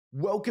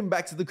Welcome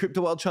back to the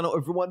Crypto World channel,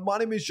 everyone. My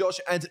name is Josh,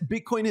 and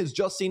Bitcoin has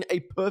just seen a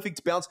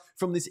perfect bounce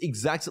from this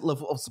exact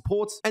level of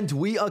support, and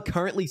we are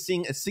currently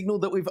seeing a signal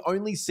that we've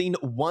only seen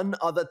one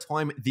other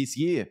time this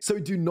year. So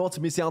do not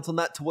miss out on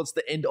that towards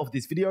the end of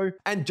this video.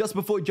 And just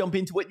before we jump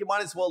into it, you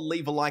might as well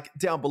leave a like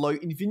down below.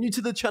 And if you're new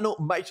to the channel,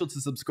 make sure to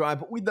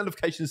subscribe with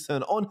notifications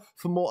turned on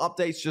for more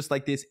updates just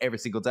like this every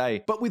single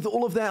day. But with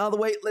all of that out of the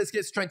way, let's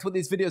get straight to what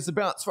this video is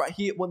about. It's right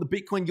here on the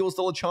Bitcoin US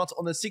dollar chart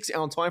on the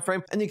 6-hour time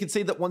frame, and you can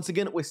see that once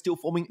again we're still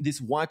forming this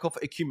Wyckoff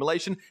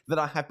accumulation that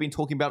I have been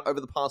talking about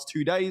over the past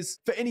 2 days.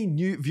 For any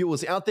new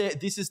viewers out there,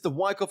 this is the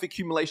Wyckoff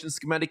accumulation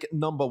schematic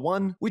number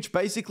 1, which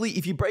basically,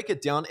 if you break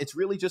it down, it's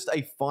really just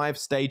a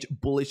 5-stage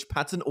bullish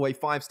pattern or a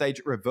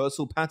 5-stage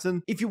reversal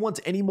pattern. If you want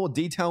any more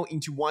detail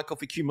into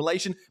Wyckoff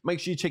accumulation,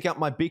 make sure you check out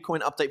my Bitcoin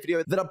update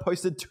video that I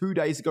posted 2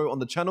 days ago on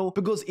the channel,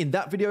 because in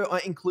that video I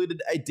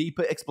included a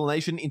deeper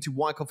explanation into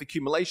Wyckoff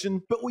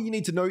accumulation. But what you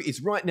need to know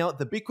is right now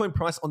the Bitcoin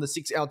price on the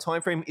 6-hour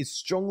time frame is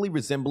strongly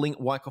resembling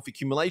Wyckoff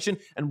accumulation,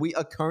 and we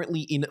are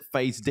currently in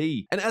phase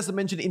D. And as I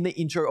mentioned in the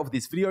intro of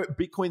this video,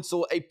 Bitcoin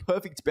saw a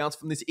perfect bounce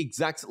from this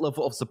exact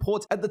level of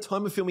support. At the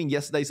time of filming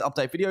yesterday's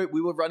update video,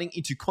 we were running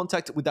into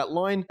contact with that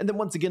line, and then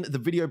once again the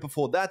video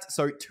before that,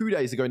 so 2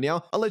 days ago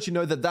now, I'll let you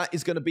know that that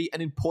is going to be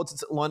an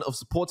important line of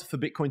support for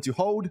Bitcoin to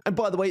hold. And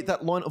by the way,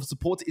 that line of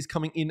support is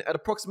coming in at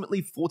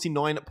approximately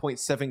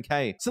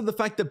 49.7k. So the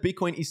fact that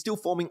Bitcoin is still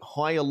forming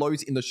higher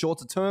lows in the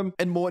shorter term,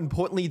 and more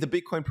importantly, the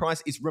Bitcoin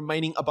price is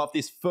remaining above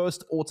this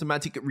first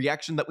automatic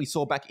reaction that we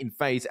saw back in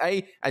phase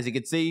A, as you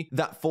can see,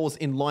 that falls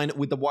in line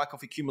with the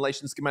Wyckoff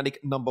accumulation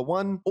schematic number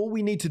 1. All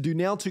we need to do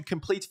now to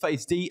complete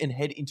phase D and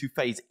head into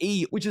phase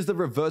E, which is the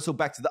reversal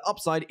back to the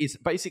upside, is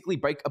basically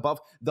break above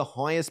the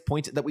highest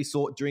point that we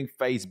saw during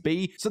phase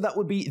B. So that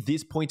would be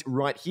this point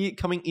right here,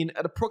 coming in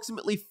at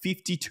approximately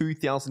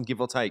 52,000,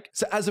 give or take.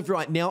 So as of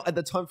right now, at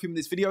the time from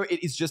this video,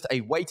 it is just a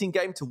waiting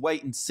game to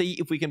wait and see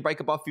if we can break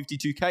above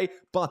 52k.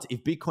 But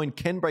if Bitcoin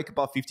can break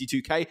above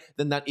 52k,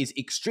 then that is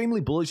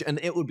extremely bullish, and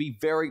it would be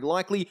very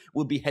likely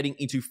we'll be heading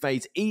into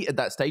phase E at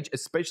that stage,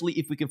 especially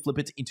if we can flip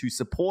it into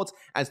support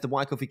as the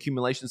Wyckoff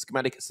accumulation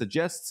schematic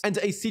suggests. And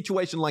a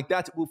situation like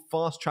that will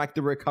fast track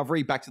the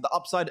recovery back to the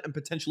upside and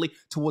potentially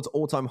towards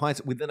all-time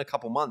highs within a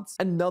couple months.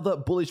 Another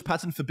bullish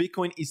pattern for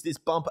Bitcoin is this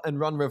bump and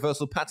run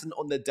reversal pattern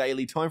on the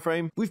daily time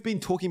frame. We've been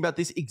talking about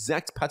this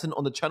exact pattern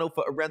on the channel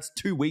for around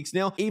 2 weeks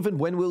now. Even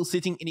when we were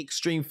sitting in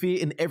extreme fear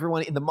and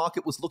everyone in the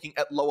market was looking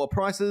at lower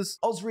prices,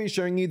 I was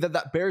reassuring you that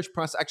that bearish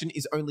price action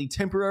is only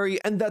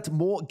temporary and that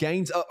more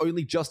gains are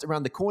only just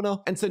around the corner.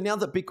 And so now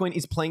that Bitcoin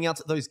is playing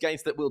out those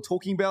gains that we were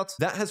talking about,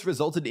 that has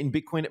resulted in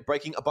Bitcoin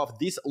breaking above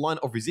this line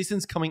of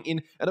resistance, coming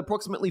in at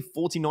approximately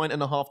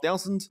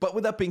 49,500. But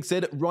with that being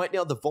said, right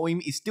now the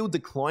volume is still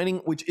declining,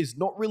 which is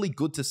not really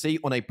good to see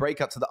on a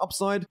breakout to the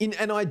upside. In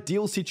an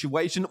ideal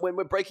situation, when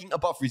we're breaking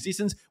above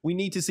resistance, we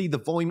need to see the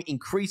volume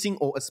increasing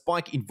or a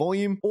spike in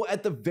volume, or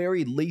at the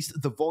very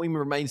least the volume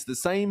remains the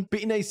same.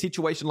 But in a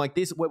situation like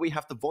this where we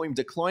have the volume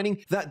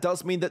declining, that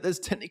does mean that there's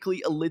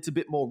technically a little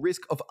bit more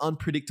risk of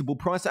unpredictable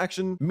price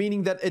action,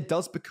 meaning that it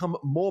does become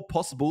more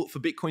possible for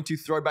Bitcoin to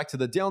throw back to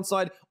the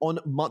downside on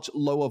much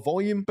lower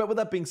volume. But with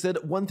that being said,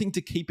 one thing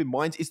to keep in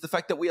mind is the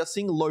fact that we are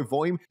seeing low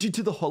volume due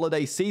to the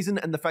holiday season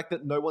and the fact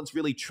that no one's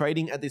really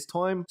trading at this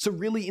time. So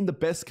really, in the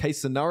best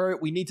case scenario,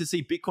 we need to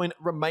see Bitcoin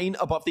remain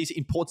above these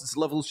importance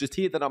levels just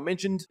here that I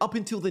mentioned up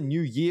until the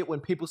new year, when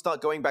people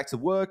start going back to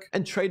work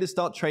and traders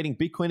start trading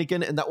Bitcoin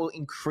again, and that will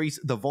increase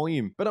the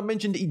volume. But I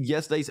mentioned in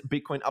yesterday's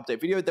Bitcoin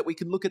update video that we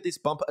can look at this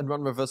bump and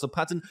run reversal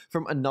pattern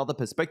from another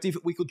perspective.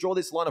 We could draw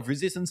this line of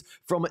resistance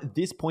from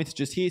this point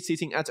just here,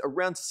 sitting at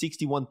around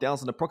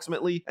 61,000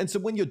 approximately. And so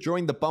when you're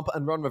drawing the bump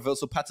and run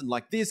reversal pattern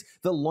like this,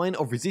 the line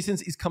of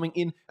resistance is coming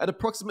in at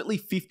approximately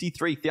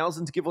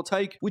 53,000, give or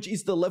take, which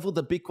is the level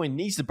that Bitcoin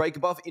needs to break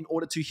above in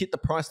order to hit the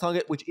price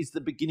target, which is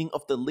the beginning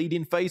of the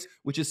lead-in phase,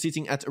 which is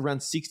sitting at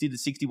around 60 to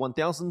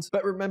 61,000.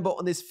 But remember,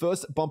 on this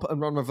first bump and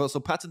run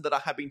reversal pattern that I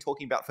have been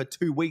talking about for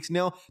 2 weeks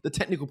now, the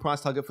technical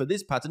price target for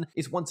this pattern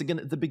is once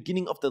again the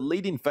beginning of the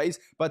lead-in phase,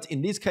 but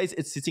in this case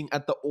it's sitting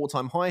at the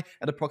all-time high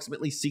at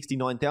approximately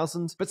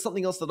 69,000. But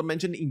something else that I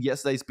mentioned in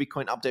yesterday's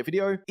Bitcoin update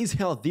video is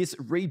how this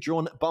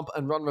redrawn bump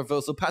and run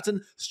reversal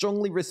pattern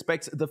strongly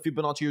respects the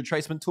Fibonacci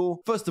retracement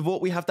tool. First of all,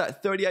 we have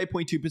that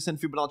 38.2%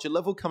 Fibonacci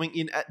level coming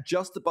in at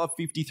just above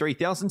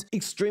 53,000,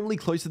 extremely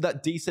close to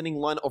that descending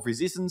line of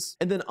resistance.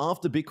 And then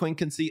after Bitcoin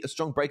can see a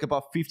strong break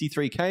above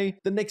 53k,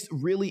 the next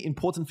really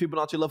important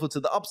Fibonacci level to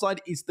the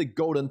upside is the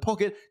golden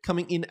pocket,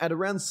 coming in at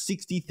around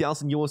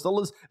 60,000 US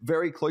dollars,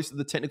 very close to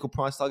the technical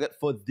price target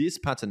for this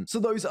pattern. So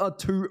those are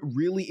two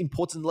really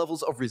important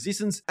levels of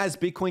resistance as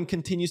Bitcoin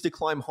continues to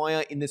climb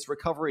higher in this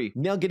recovery.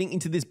 Now getting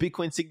into this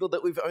Bitcoin signal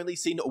that we've only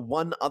seen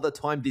one other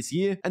time this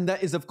year, and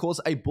that is of course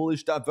a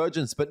bullish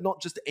divergence, but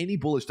not just any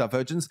bullish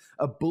divergence,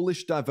 a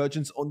bullish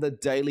divergence on the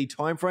daily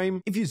time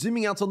frame. If you're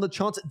zooming out on the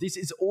chart, this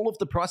is all of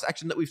the price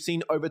action that we've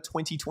seen over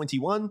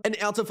 2021, and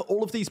out of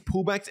all of these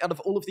pullbacks, out of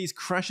all of these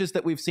crashes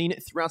that we've seen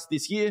throughout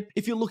this year,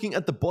 if you're looking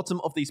at the bottom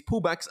of these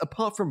pullbacks,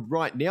 apart from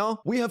right now,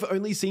 we have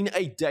only seen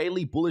a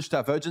daily bullish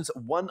divergence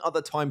one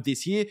other time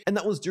this year, and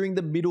that was during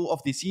the middle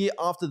of this year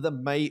after the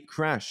May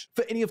crash.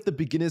 For any of the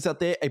beginners out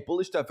there, a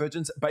bullish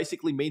divergence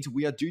basically means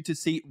we are due to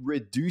see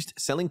reduced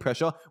selling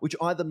pressure, which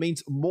either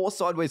means more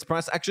sideways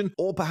price action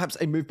or perhaps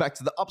a move back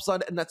to the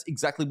upside, and that's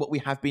exactly what we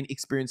have been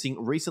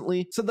experiencing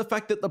recently. So the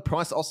fact that the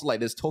price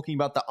oscillators talking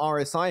about the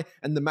RSI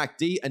and the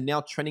MACD are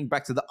now trending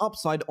back to the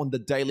upside on the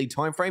daily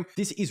time frame,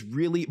 this is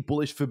really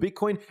bullish for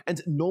Bitcoin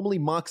and normally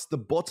marks the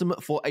bottom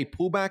for a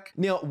pullback.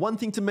 Now, one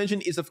thing to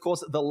mention is, of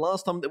course, the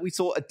last time that we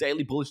saw a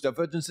daily bullish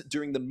divergence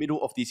during the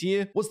middle of this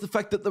year was the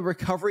fact that the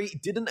recovery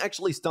didn't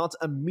actually start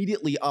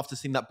immediately after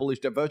seeing that bullish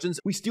divergence.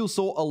 We still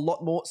saw a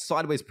lot more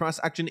sideways price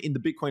action in the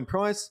Bitcoin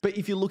price, but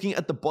if you're looking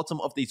at the bottom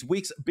of these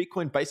weeks,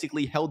 Bitcoin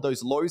basically held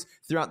those lows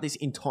throughout this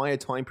entire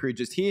time period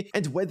just here,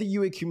 and whether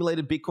you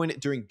accumulated Bitcoin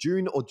during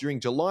June or during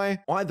July,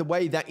 either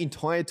way, that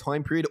entire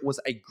time period was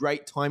a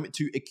great time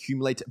to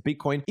accumulate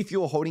Bitcoin if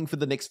you're holding for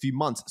the next few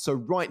months. So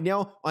right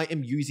now, I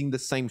am using the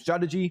same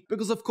strategy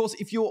because, of course,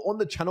 if you were on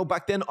the channel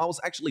back then, I was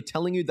actually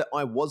telling you that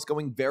I was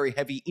going very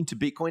heavy into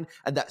Bitcoin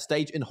at that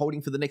stage and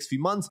holding for the next few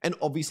months, and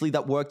obviously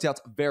that worked out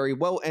very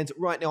well. And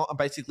right now, I'm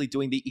basically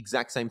doing the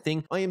exact same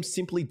thing. I am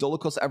simply dollar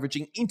cost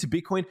averaging into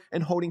Bitcoin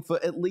and holding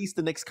for at least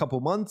the next couple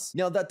months.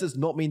 Now, that does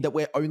not mean that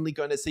we're only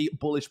going to see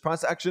bullish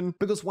price action,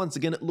 because once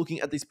again, looking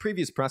at this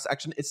previous price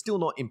action, it's still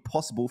not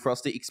impossible for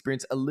us to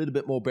experience a little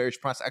bit more bearish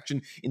price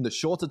action in the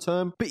shorter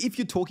term. But if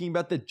you're talking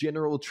about the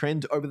general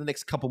trend over the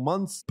next couple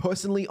months,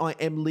 personally, I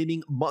am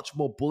leaning much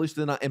more bullish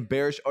than I am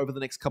bearish over the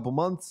next couple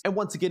months. And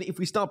once again, if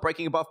we start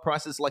breaking above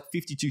prices like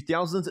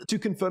 52,000 to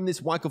confirm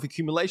this Wyckoff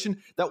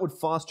accumulation, that would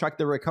fast track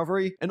the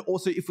recovery. And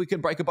also, if we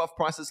can break above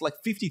prices like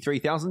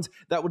 53,000,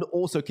 that would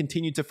also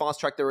continue to fast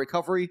track the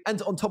recovery.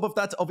 And on top of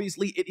that,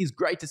 obviously, it is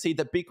great to see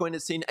that Bitcoin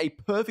has seen a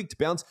perfect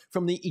bounce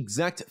from the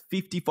exact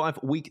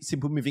 55-week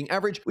simple moving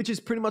average, which is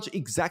pretty much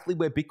exactly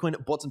where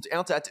Bitcoin bottomed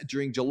out at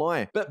during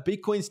July. But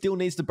Bitcoin still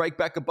needs to break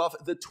back above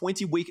the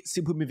 20-week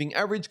simple moving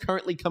average,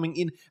 currently coming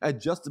in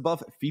at just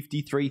above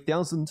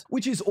 53,000,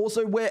 which is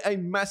also where a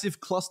massive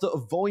cluster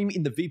of volume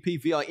in the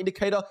VPVR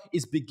indicator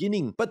is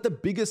beginning. But the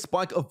biggest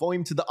spike of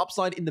volume to the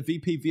upside in the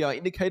VPVR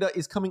indicator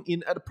is coming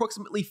in at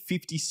approximately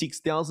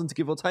 56,000,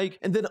 give or take.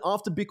 And then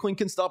after Bitcoin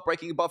can start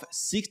breaking above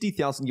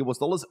 60,000 US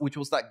dollars, which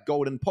was that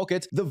golden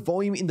pocket, the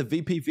volume in the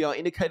VPVR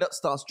indicator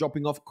starts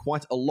dropping off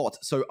quite a lot.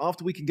 So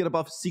after we can get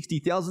above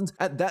 60,000,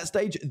 at that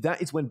stage,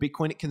 that is when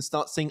Bitcoin can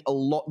start seeing a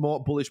lot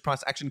more bullish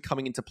price action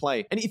coming into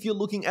play. And if you're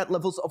looking at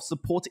levels of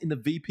support in the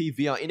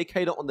VPVR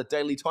indicator on the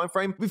daily time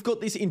frame, we've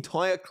got this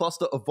entire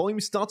cluster of volume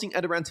starting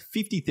at around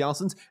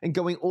 50,000 and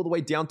going all the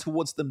way down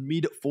towards the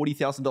mid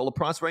 $40,000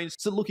 price range.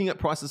 So looking at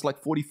prices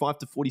like 45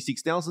 to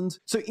 46,000.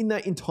 So in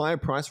that entire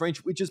price range,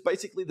 which is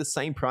basically the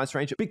same price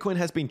range Bitcoin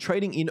has been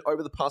trading in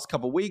over the past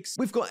couple of weeks,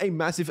 we've got a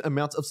massive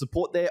amount of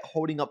support there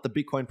holding up the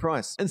Bitcoin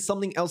price. And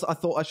something else I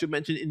thought I should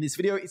mention in this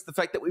video is the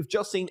fact that we've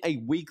just seen a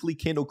weekly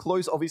candle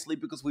close, obviously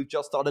because we've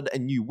just started a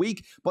new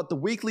week, but the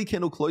weekly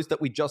candle close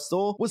that we just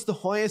saw was the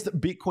highest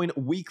Bitcoin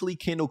weekly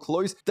candle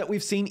close that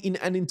we've seen in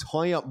an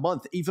entire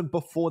month, even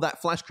before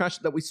that flash crash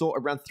that we saw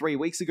around 3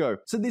 weeks ago.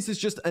 So this is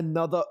just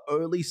another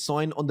early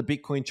sign on the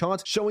Bitcoin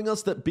chart, showing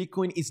us that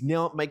Bitcoin is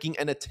now making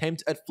an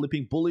attempt at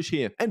flipping bullish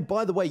here. And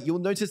by the way, you'll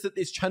notice that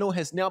this channel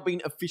has now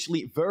been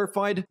officially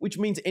verified, which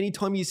means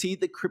anytime you see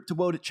the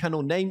cryptoworld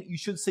channel name, you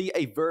should see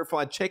a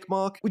verified check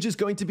mark, which is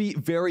going to be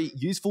very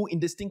useful in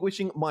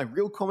distinguishing my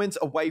real comments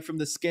away from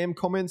the scam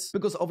comments,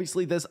 because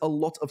obviously there's a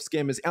lot of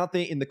scammers out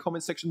there in the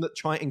comment section that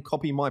try and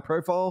copy my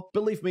profile.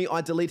 Believe me,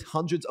 I delete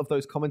hundreds of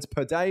those comments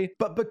per day,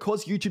 but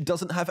because YouTube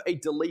doesn't have a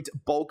delete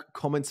bulk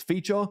comments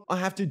feature, I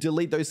have to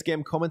delete those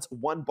scam comments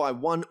one by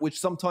one, which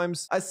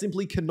sometimes I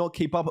simply cannot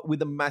keep up with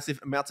the massive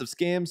amounts of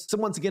scams. So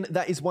once again,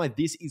 that is why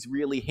this is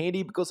really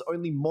handy, because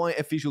only my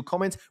official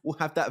comments will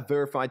have that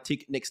verified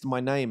tick next to my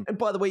name. And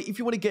by the way, if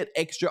you want to get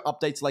extra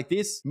updates like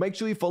this, make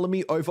sure you follow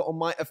me over on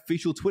my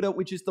official Twitter,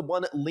 which is the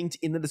one linked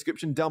in the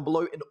description down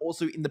below and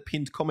also in the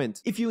pinned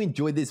comment. If you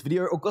enjoyed this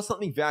video or got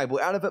something valuable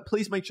out of it,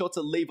 please make sure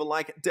to leave a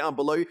like down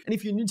below. And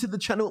if you're new to the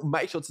channel,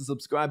 make sure to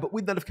subscribe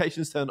with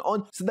notifications turned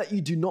on so that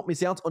you do not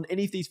miss out on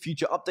any of these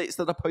future updates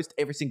that I post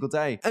every single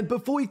day. And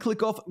before you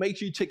click off, make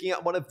sure you're checking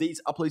out one of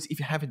these uploads if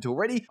you haven't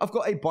already. I've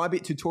got a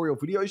Bybit tutorial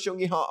video showing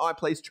you how I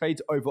place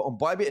trades over on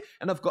Bybit,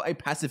 and I've got a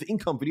passive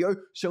income video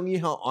showing you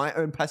how I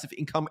earn passive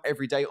income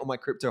every day on my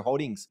crypto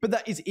holdings. But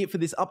that is it for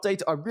this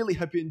update. I really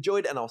hope you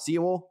enjoyed, and I'll see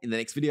you all in the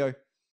next video.